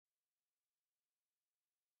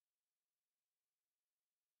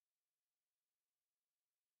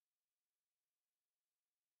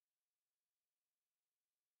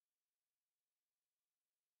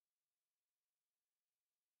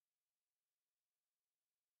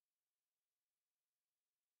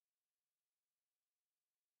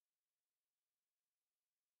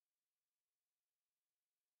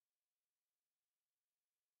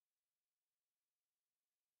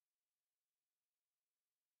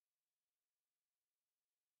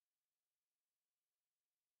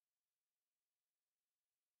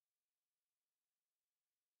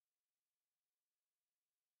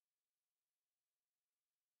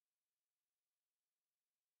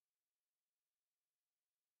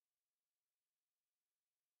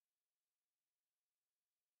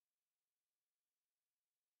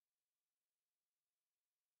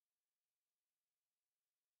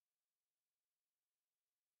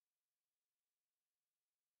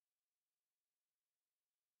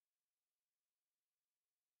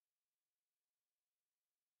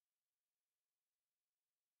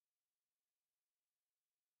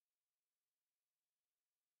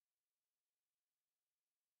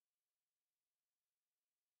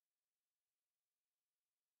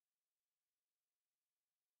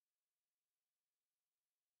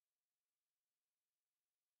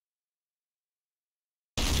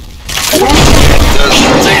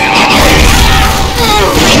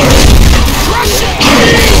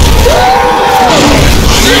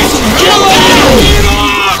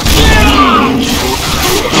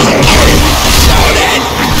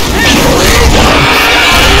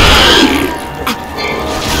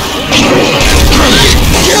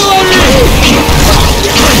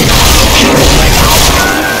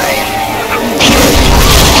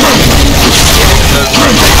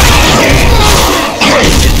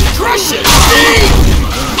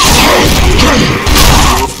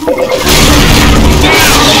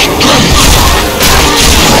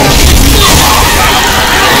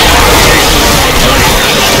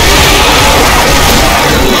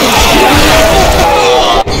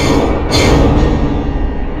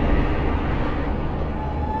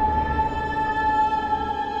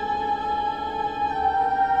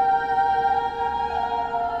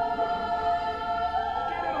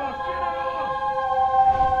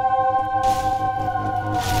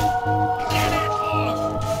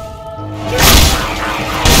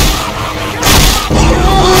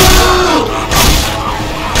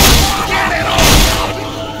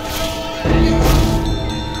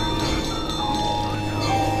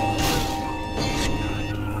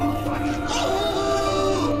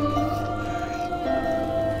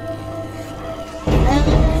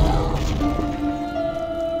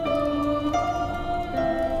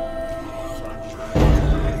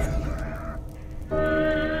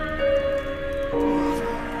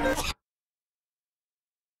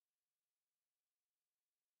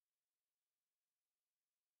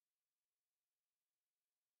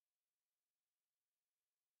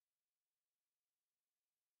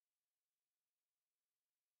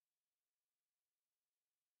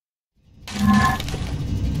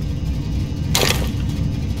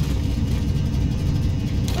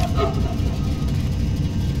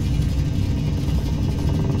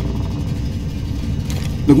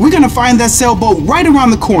Look, we're gonna find that sailboat right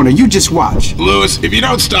around the corner. You just watch. Lewis, if you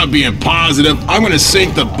don't stop being positive, I'm gonna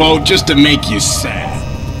sink the boat just to make you sad.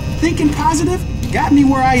 Thinking positive? Got me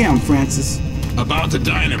where I am, Francis. About to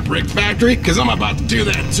die in a brick factory? Cause I'm about to do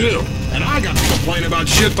that too. And I got to complain about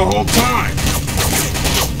shit the whole time.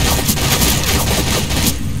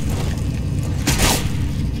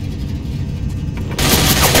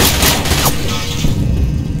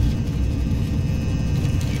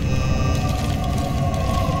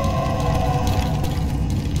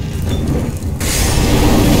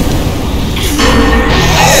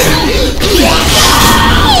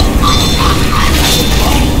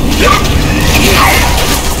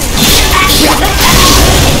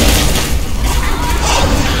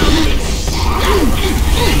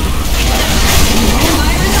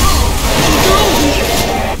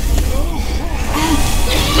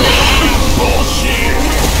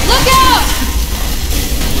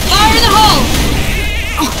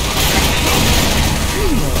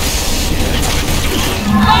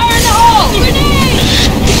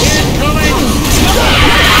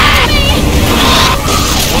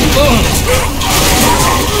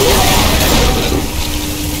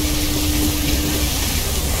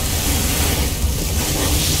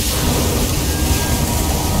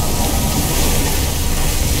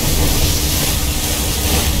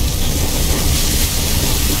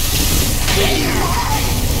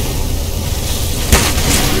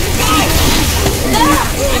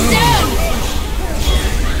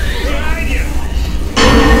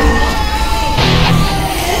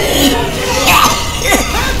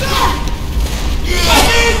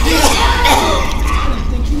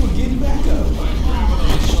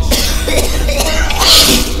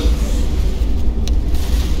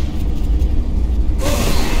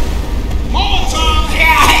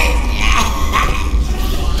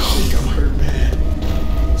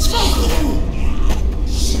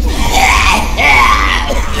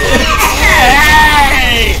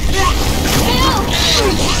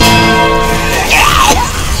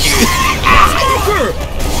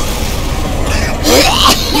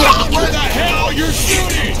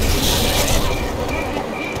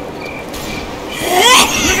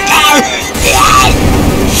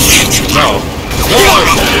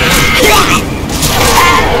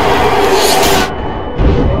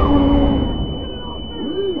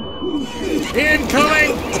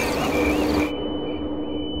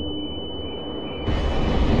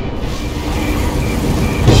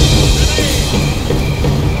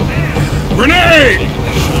 Grenade!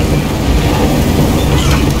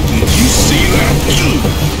 Did you see that?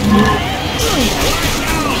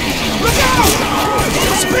 Look out!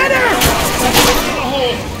 Spinner!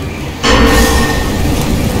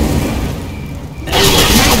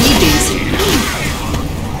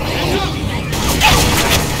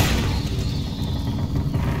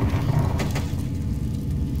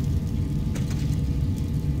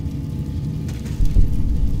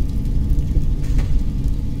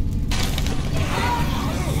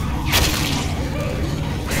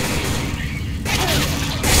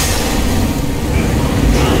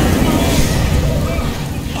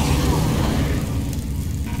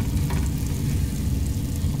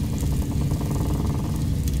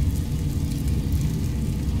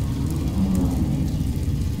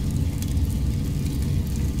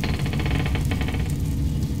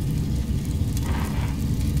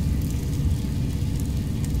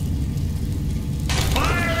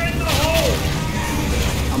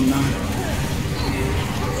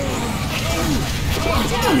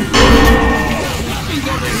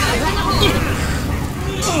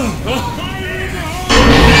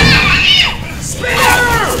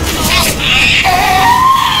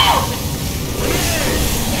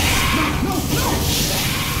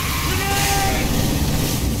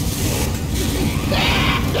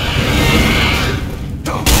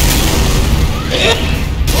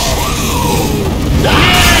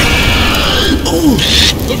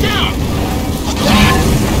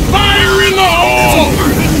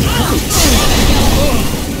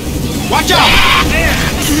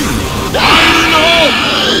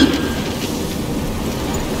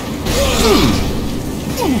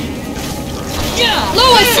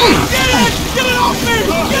 Lewis! Get it off me!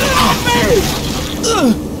 Get it off me!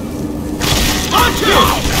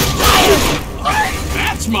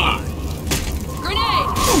 That's mine! Grenade!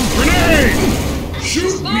 Grenade!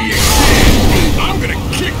 Shoot me! I'm gonna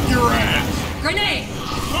kick your ass! Grenade!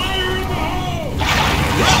 Fire in the hole!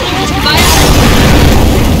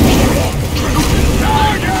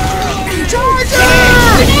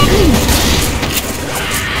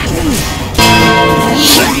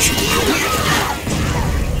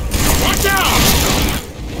 Watch out!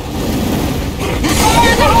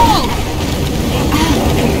 Fire in the hole!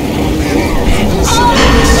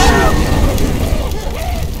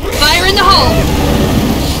 Fire in the hole!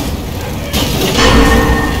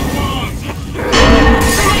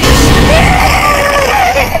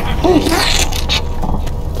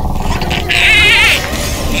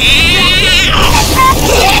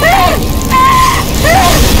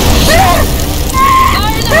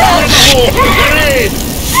 Grenade!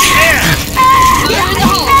 Yeah! Fire in the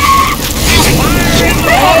hole! Fire in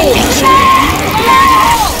the hole!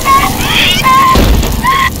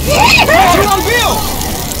 Turn on Bill!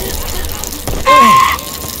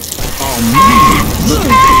 Oh man, look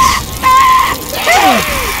at this.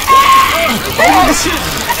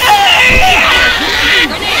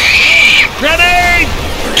 Grenade!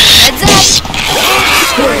 Heads up!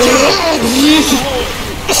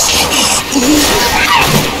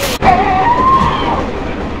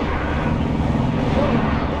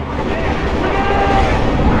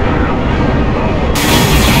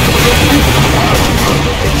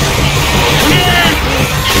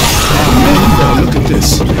 Look at this.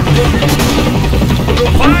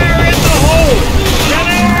 Fire in the hole!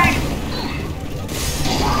 Grenade!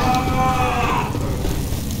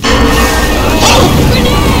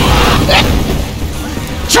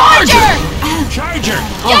 Charger! Charger!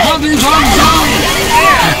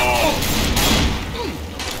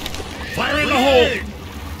 Fire in the hole!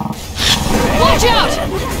 Watch out!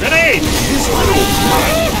 Grenade!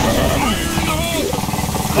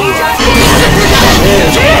 Look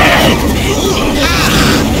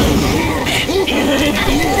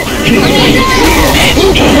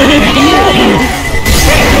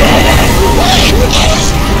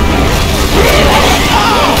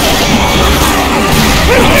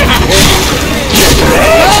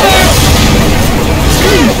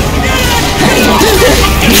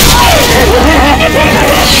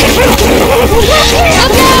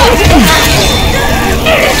out!